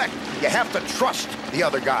respect, you have to trust the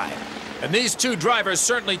other guy. And these 2 drivers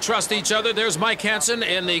certainly trust each other. There's Mike Hansen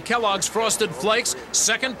in the Kellogg's Frosted Flakes,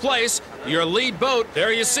 second place. Your lead boat,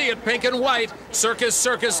 there you see it, pink and white, Circus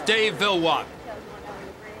Circus, Dave Vilwalk.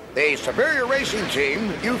 The Superior Racing Team,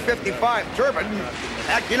 U55 Turbine,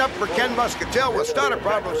 acting up for Ken Muscatel with starter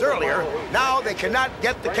problems earlier. Now they cannot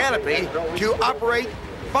get the canopy to operate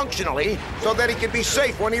functionally so that he can be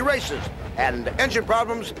safe when he races. And engine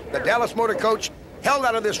problems, the Dallas Motor Coach held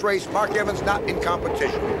out of this race. Mark Evans not in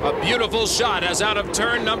competition. A beautiful shot as out of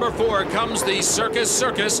turn number 4 comes the Circus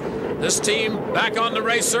Circus. This team back on the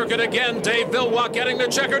race circuit again. Dave Vilwalk getting the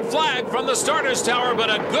checkered flag from the starter's tower, but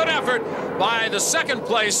a good effort by the second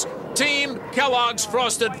place team, Kellogg's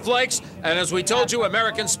Frosted Flakes. And as we told you,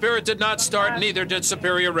 American Spirit did not start, neither did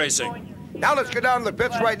Superior Racing. Now let's go down the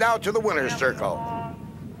pits right now to the winner's circle.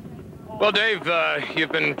 Well, Dave,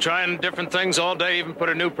 you've been trying different things all day, even put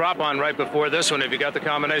a new prop on right before this one. Have you got the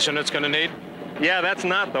combination it's going to need? Yeah, that's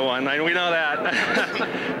not the one. We know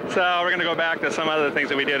that. So we're going to go back to some other things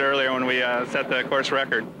that we did earlier when we set the course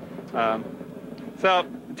record. So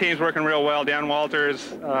the team's working real well. Dan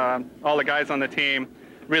Walters, all the guys on the team,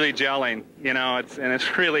 really gelling. You know,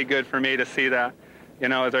 it's really good for me to see that. You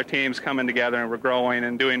know, as our team's coming together and we're growing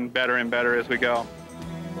and doing better and better as we go.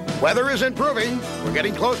 Weather is improving. We're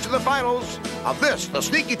getting close to the finals of this, the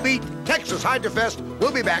Sneaky Pete Texas Hydrofest.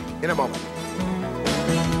 We'll be back in a moment.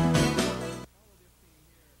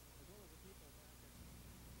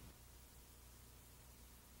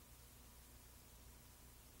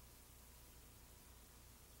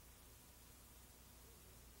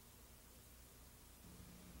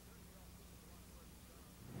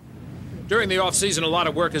 During the off-season, a lot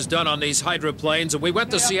of work is done on these hydroplanes, and we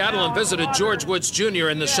went to Seattle and visited George Woods Jr.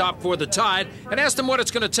 in the shop for the Tide and asked him what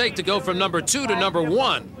it's going to take to go from number 2 to number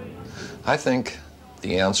 1. I think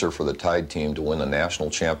the answer for the Tide team to win the national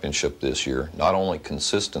championship this year, not only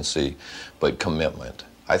consistency, but commitment.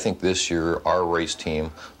 I think this year our race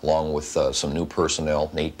team, along with some new personnel,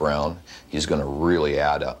 Nate Brown, he's going to really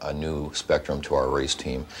add a new spectrum to our race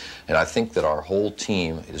team. And I think that our whole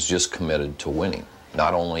team is just committed to winning.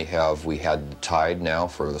 Not only have we had the Tide now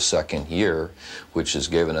for the second year, which has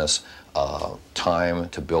given us time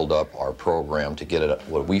to build up our program to get it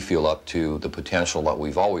what we feel up to the potential that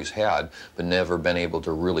we've always had, but never been able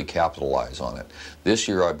to really capitalize on it. This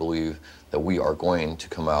year, I believe that we are going to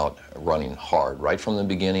come out running hard. Right from the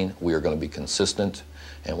beginning, we are going to be consistent,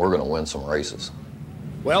 and we're going to win some races.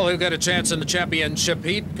 Well, we'll get a chance in the championship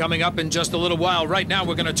heat coming up in just a little while. Right now,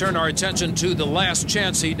 we're going to turn our attention to the last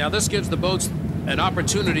chance heat. Now, this gives the boats an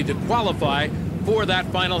opportunity to qualify for that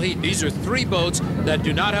final heat. These are 3 boats that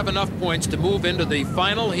do not have enough points to move into the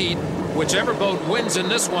final heat. Whichever boat wins in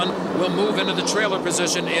this one will move into the trailer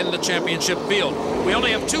position in the championship field. We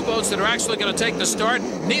only have 2 boats that are actually going to take the start.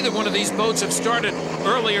 Neither one of these boats have started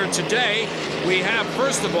earlier today. We have,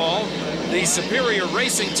 first of all, the Superior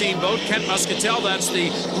Racing Team boat, Kent Muscatel, that's the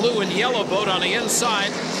blue and yellow boat on the inside.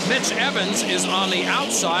 Mitch Evans is on the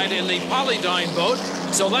outside in the Polydyne boat.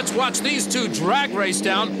 So let's watch these 2 drag race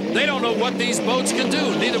down. They don't know what these boats can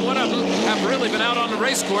do. Neither one of them have really been out on the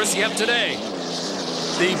race course yet today.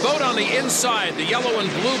 The boat on the inside, the yellow and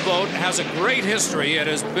blue boat, has a great history. It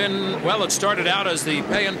has been, well, it started out as the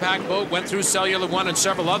Pay and Pack boat, went through Cellular One and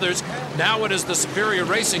several others. Now it is the Superior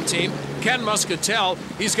Racing Team. Ken Muscatel,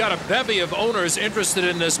 he's got a bevy of owners interested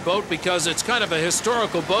in this boat because it's kind of a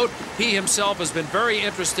historical boat. He himself has been very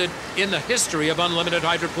interested in the history of unlimited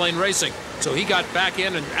hydroplane racing. So he got back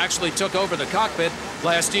in and actually took over the cockpit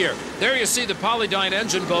last year. There you see the Polydyne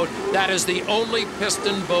engine boat. That is the only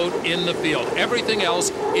piston boat in the field. Everything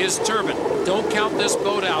else is turbine. Don't count this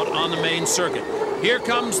boat out on the main circuit. Here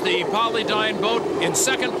comes the Polydyne boat in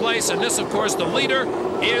second place, and this, of course, the leader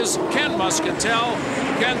is Ken Muscatel.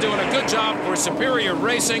 Ken doing a good job for Superior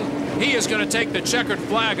Racing. He is going to take the checkered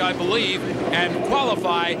flag, I believe, and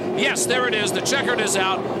qualify. Yes, there it is. The checkered is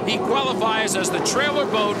out. He qualifies as the trailer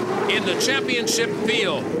boat in the championship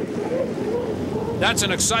field. That's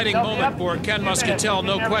an exciting moment for Ken Muscatel,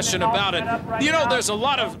 no question about it. You know, there's a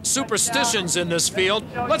lot of superstitions in this field.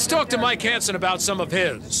 Let's talk to Mike Hansen about some of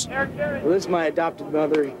his. Well, this is my adopted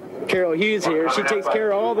mother, Carol Hughes here. She takes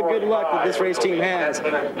care of all the good luck that this race team has.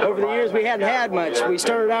 Over the years, we hadn't had much. We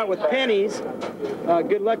started out with pennies,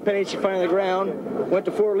 good luck pennies she found on the ground, went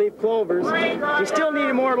to 4-leaf clovers. We still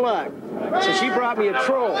needed more luck. So she brought me a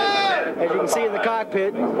troll, as you can see in the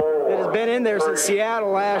cockpit, that has been in there since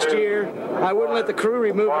Seattle last year. I wouldn't let the crew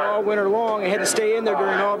remove it all winter long. I had to stay in there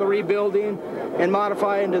during all the rebuilding and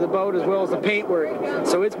modify into the boat as well as the paint work.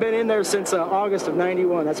 So it's been in there since August of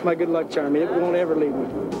 '91. That's my good luck charm. It won't ever leave me.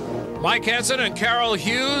 Mike Hansen and Carol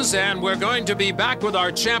Hughes, and we're going to be back with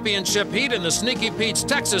our championship heat in the Sneaky Pete's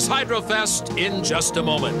Texas Hydrofest in just a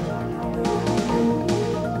moment.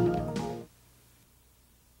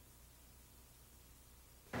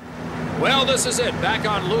 Well, this is it. Back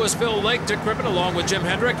on Lewisville Lake, Dick Crippen along with Jim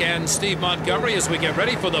Hendrick and Steve Montgomery as we get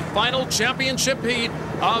ready for the final championship heat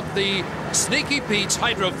of the Sneaky Pete's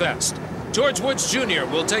Hydrofest. George Woods Jr.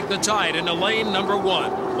 will take the Tide into lane number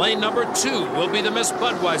 1. Lane number 2 will be the Miss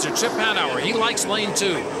Budweiser, Chip Hanauer. He likes lane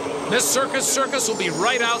 2. Miss Circus will be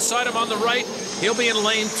right outside him on the right. He'll be in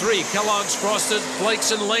lane 3. Kellogg's Frosted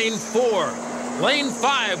Flakes in lane 4. Lane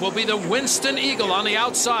 5 will be the Winston Eagle on the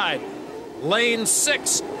outside. Lane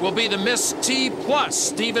 6 will be the Miss T+,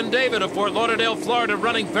 Stephen David of Fort Lauderdale, Florida,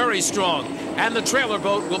 running very strong. And the trailer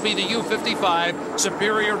boat will be the U-55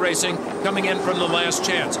 Superior Racing coming in from the last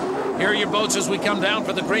chance. Here are your boats as we come down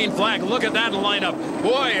for the green flag. Look at that lineup.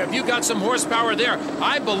 Boy, have you got some horsepower there.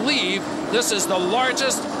 I believe this is the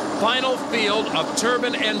largest final field of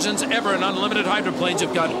turbine engines ever in unlimited hydroplanes.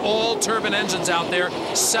 You've got all turbine engines out there,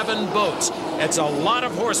 7 boats. It's a lot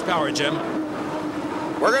of horsepower, Jim.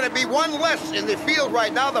 We're going to be one less in the field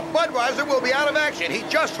right now. The Budweiser will be out of action. He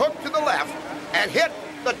just hooked to the left and hit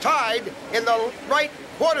the Tide in the right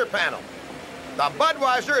quarter panel. The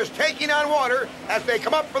Budweiser is taking on water as they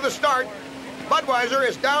come up for the start. Budweiser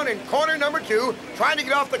is down in corner number 2, trying to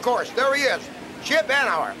get off the course. There he is, Chip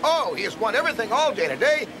Anhauer. Oh, he has won everything all day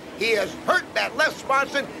today. He has hurt that left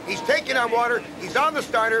sponson. He's taking on water. He's on the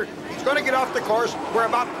starter. He's going to get off the course. We're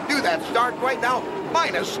about to do that start right now,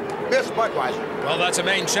 minus this Budweiser. Well, that's a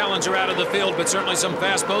main challenger out of the field, but certainly some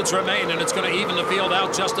fast boats remain, and it's going to even the field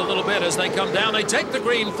out just a little bit as they come down. They take the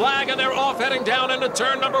green flag, and they're off heading down into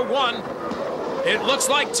turn number 1. It looks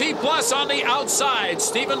like T Plus on the outside.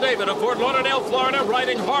 Stephen David of Fort Lauderdale, Florida,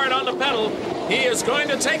 riding hard on the pedal. He is going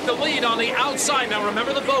to take the lead on the outside. Now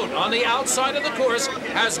remember, the boat on the outside of the course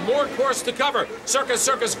has more course to cover.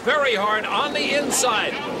 Circus very hard on the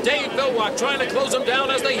inside. Dave Villwalk trying to close him down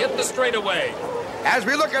as they hit the straightaway. As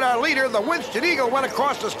we look at our leader, the Winston Eagle went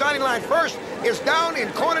across the starting line first, is down in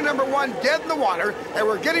corner number 1, dead in the water, and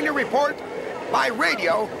we're getting a report by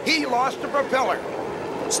radio he lost the propeller.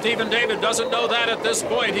 Stephen David doesn't know that at this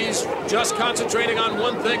point. He's just concentrating on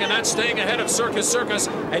one thing, and that's staying ahead of Circus.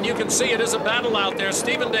 And you can see it is a battle out there.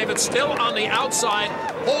 Stephen David still on the outside,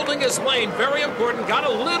 holding his lane. Very important. Got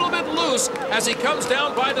a little bit loose as he comes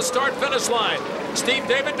down by the start-finish line. Steve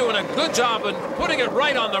David doing a good job and putting it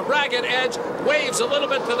right on the ragged edge. Waves a little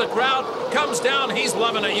bit to the crowd. Comes down. He's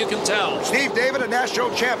loving it, you can tell. Steve David, a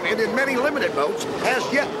national champion in many limited boats,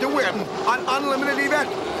 has yet to win an unlimited event.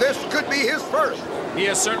 This could be his first. He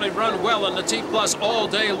has certainly run well in the T Plus all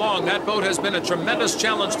day long. That boat has been a tremendous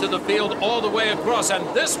challenge to the field all the way across.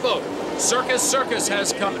 And this boat, Circus,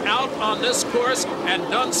 has come out on this course and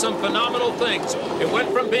done some phenomenal things. It went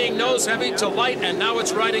from being nose heavy to light, and now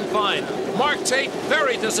it's riding fine. Mark Tate,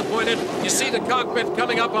 very disappointed. You see the cockpit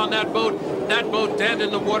coming up on that boat. That boat dead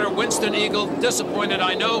in the water. Winston Eagle, disappointed,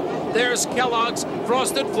 I know. There's Kellogg's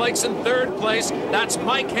Frosted Flakes in 3rd place. That's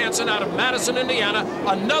Mike Hansen out of Madison, Indiana.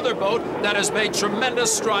 Another boat that has made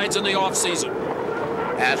tremendous strides in the offseason.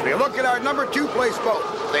 As we look at our number 2 place boat,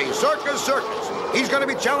 the Circus. He's going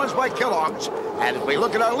to be challenged by Kellogg's. And if we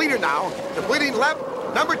look at our leader now, completing lap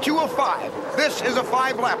number 2 of 5. This is a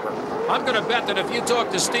 5-lapper. I'm going to bet that if you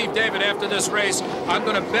talk to Steve David after this race, I'm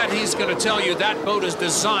going to bet he's going to tell you that boat is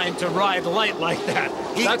designed to ride light like that.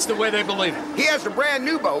 That's the way they believe it. He has a brand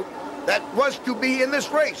new boat that was to be in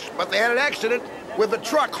this race, but they had an accident with the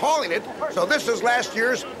truck hauling it, so this is last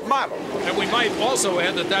year's model. And we might also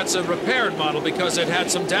add that that's a repaired model because it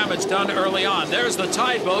had some damage done early on. There's the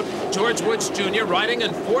Tide boat, George Woods Jr. riding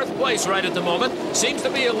in 4th place right at the moment. Seems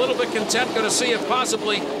to be a little bit content, going to see if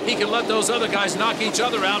possibly he can let those other guys knock each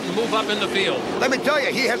other out and move up in the field. Let me tell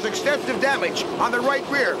you, he has extensive damage on the right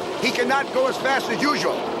rear. He cannot go as fast as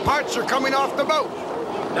usual. Parts are coming off the boat.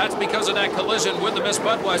 That's because of that collision with the Miss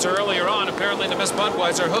Budweiser earlier on. Apparently the Miss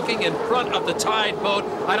Budweiser hooking in front of the Tide boat.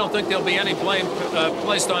 I don't think there'll be any blame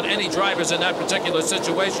placed on any drivers in that particular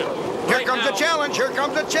situation. Here comes the challenge. Here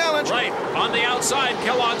comes the challenge. Right. On the outside,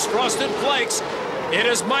 Kellogg's Frosted Flakes. It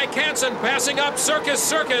is Mike Hansen passing up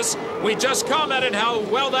Circus. We just commented how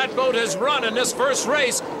well that boat has run in this first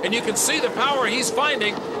race, and you can see the power he's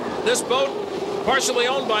finding. This boat, partially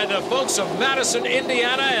owned by the folks of Madison,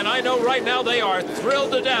 Indiana, and I know right now they are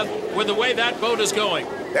thrilled to death with the way that boat is going.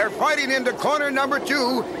 They're fighting into corner number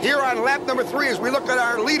 2 here on lap number 3 as we look at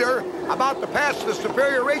our leader about to pass the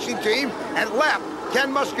Superior Racing Team and lap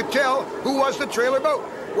Ken Muscatel, who was the trailer boat.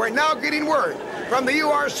 We're now getting word from the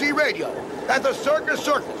URC radio that the Circus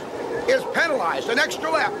is penalized an extra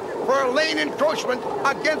lap for a lane encroachment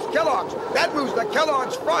against Kellogg's. That moves the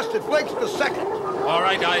Kellogg's Frosted Flakes to 2nd. All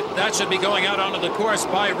right, that should be going out onto the course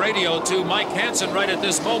by radio to Mike Hansen right at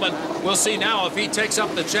this moment. We'll see now if he takes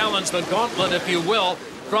up the challenge, the gauntlet, if you will,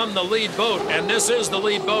 from the lead boat. And this is the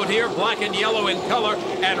lead boat here, black and yellow in color,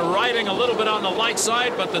 and riding a little bit on the light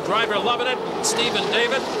side, but the driver loving it, Stephen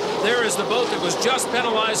David. There is the boat that was just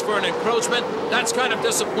penalized for an encroachment. That's kind of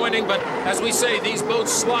disappointing, but as we say, these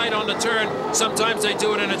boats slide on the turn. Sometimes they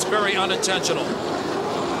do it, and it's very unintentional.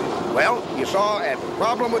 Well, you saw a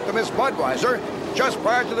problem with the Miss Budweiser just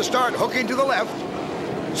prior to the start, hooking to the left,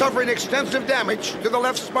 suffering extensive damage to the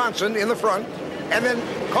left sponson in the front, and then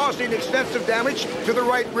causing extensive damage to the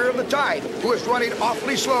right rear of the Tide, who is running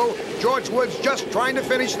awfully slow. George Woods just trying to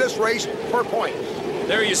finish this race for points.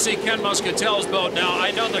 There you see Ken Muscatel's boat. Now,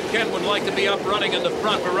 I know that Ken would like to be up running in the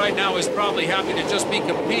front, but right now he's probably happy to just be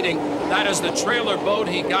competing. That is the trailer boat.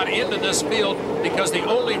 He got into this field because the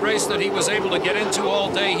only race that he was able to get into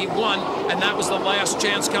all day, he won, and that was the last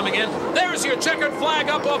chance coming in. There's your checkered flag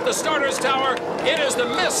up off the starter's tower. It is the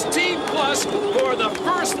Miss T Plus for the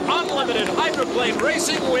first unlimited hydroplane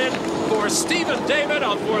racing win for Stephen David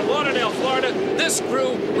of Fort Lauderdale, Florida. This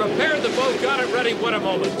crew repaired the boat, got it ready. What a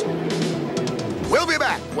moment. We'll be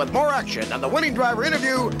back with more action on the winning driver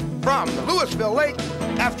interview from Lewisville Lake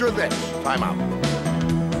after this timeout.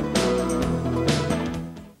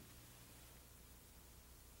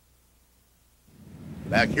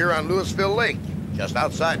 Back here on Lewisville Lake, just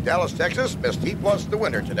outside Dallas, Texas, Miss T Plus the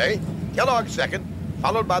winner today. Kellogg second,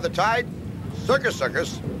 followed by the Tide,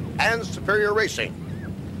 Circus, and Superior Racing.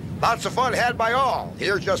 Lots of fun had by all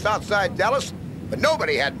here just outside Dallas, but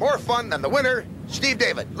nobody had more fun than the winner, Steve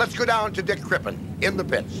David. Let's go down to Dick Crippen in the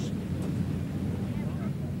pits.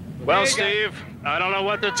 Well, Steve, I don't know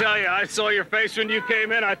what to tell you. I saw your face when you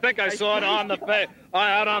came in. I think I saw it on the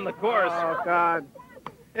out on the course. Oh, God.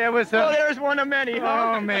 It was well, there's one of many,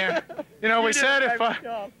 huh? Oh, man. You know, we said if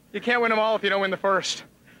you can't win them all if you don't win the first.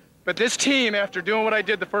 But this team, after doing what I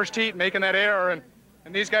did the first heat, making that error, and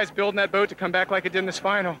these guys building that boat to come back like it did in this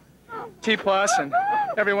final, T Plus and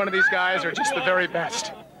every one of these guys are just the very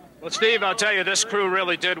best. Well, Steve, I'll tell you, this crew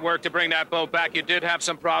really did work to bring that boat back. You did have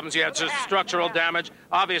some problems. You had some structural damage.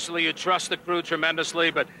 Obviously, you trust the crew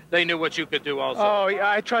tremendously, but they knew what you could do also. Oh, yeah,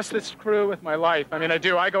 I trust this crew with my life. I mean, I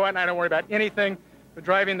do. I go out and I don't worry about anything but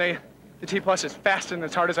driving the T Plus as fast and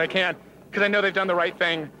as hard as I can because I know they've done the right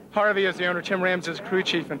thing. Harvey is the owner, Tim Rams is crew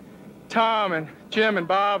chief, and Tom and Jim and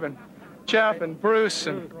Bob and Jeff and Bruce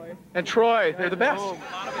and Troy, they're the best.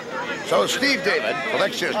 So Steve David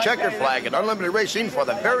collects his checkered flag in unlimited racing for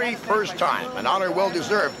the very first time, an honor well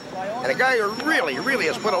deserved. And a guy who really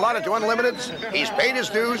has put a lot into unlimiteds, he's paid his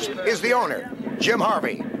dues, is the owner, Jim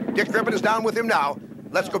Harvey. Dick Crippen is down with him now.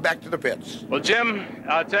 Let's go back to the pits. Well, Jim,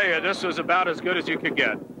 I'll tell you, this was about as good as you could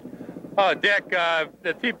get. Oh, Dick,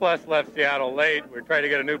 the T Plus left Seattle late. We were trying to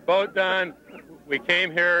get a new boat done. We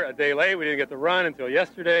came here a day late. We didn't get to run until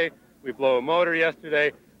yesterday. We blew a motor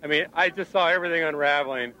yesterday. I mean, I just saw everything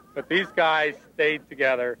unraveling. But these guys stayed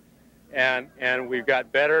together, and we've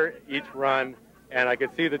got better each run. And I could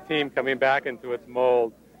see the team coming back into its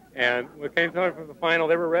mold. And when it came time for the final,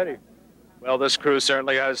 they were ready. Well, this crew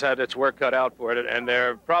certainly has had its work cut out for it, and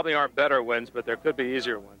there probably aren't better wins, but there could be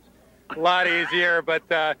easier ones. A lot easier, but,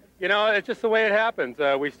 you know, it's just the way it happens.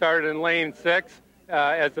 We started in lane 6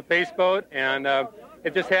 as the pace boat, and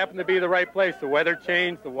it just happened to be the right place. The weather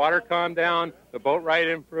changed, the water calmed down, the boat ride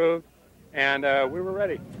improved, and we were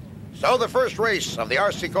ready. So the first race of the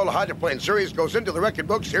RC Cola Hydroplane Series goes into the record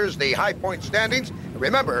books. Here's the high point standings.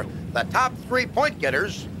 Remember, the top 3 point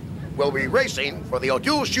getters will be racing for the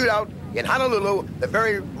O'Toole Shootout in Honolulu, the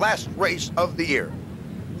very last race of the year.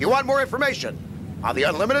 If you want more information on the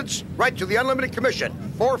Unlimiteds, write to the Unlimited Commission,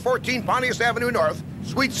 414 Pontius Avenue North,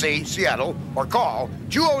 Suite C, Seattle, or call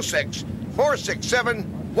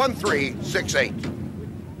 206-467-1368.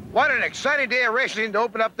 What an exciting day of racing to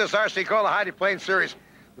open up this RC Cola Hydroplane Series.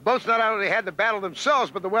 The boats not only had to battle themselves,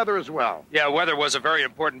 but the weather as well. Yeah, weather was a very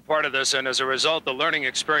important part of this, and as a result, the learning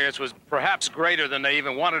experience was perhaps greater than they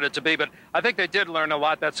even wanted it to be, but I think they did learn a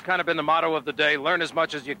lot. That's kind of been the motto of the day, learn as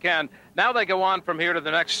much as you can. Now they go on from here to the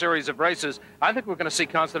next series of races. I think we're going to see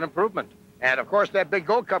constant improvement. And, of course, that big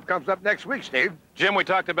Gold Cup comes up next week, Steve. Jim, we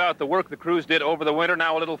talked about the work the crews did over the winter.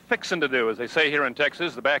 Now a little fixing to do, as they say here in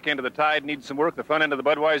Texas. The back end of the Tide needs some work, the front end of the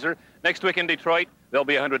Budweiser. Next week in Detroit, they'll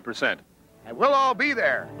be 100%. And we'll all be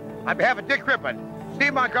there. On behalf of Dick Crippen,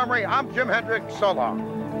 Steve Montgomery, I'm Jim Hendrick. So long.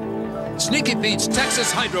 Sneaky Pete's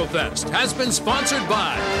Texas Hydrofest has been sponsored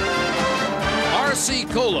by RC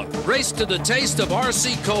Cola. Race to the taste of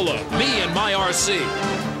RC Cola. Me and my RC.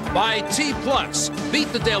 By T Plus.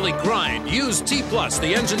 Beat the daily grind. Use T Plus,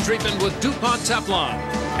 the engine treatment with DuPont Teflon.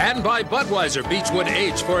 And by Budweiser Beechwood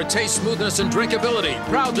Age for taste, smoothness, and drinkability.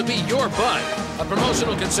 Proud to be your Bud. A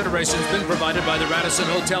promotional consideration has been provided by the Radisson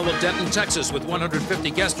Hotel of Denton, Texas, with 150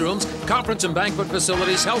 guest rooms, conference and banquet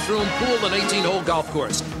facilities, health room, pool, and 18-hole golf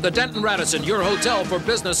course. The Denton Radisson, your hotel for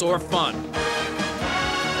business or fun.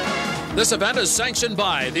 This event is sanctioned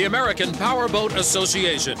by the American Powerboat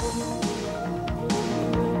Association.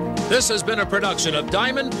 This has been a production of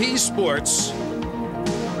Diamond P Sports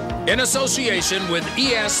in association with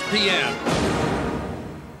ESPN.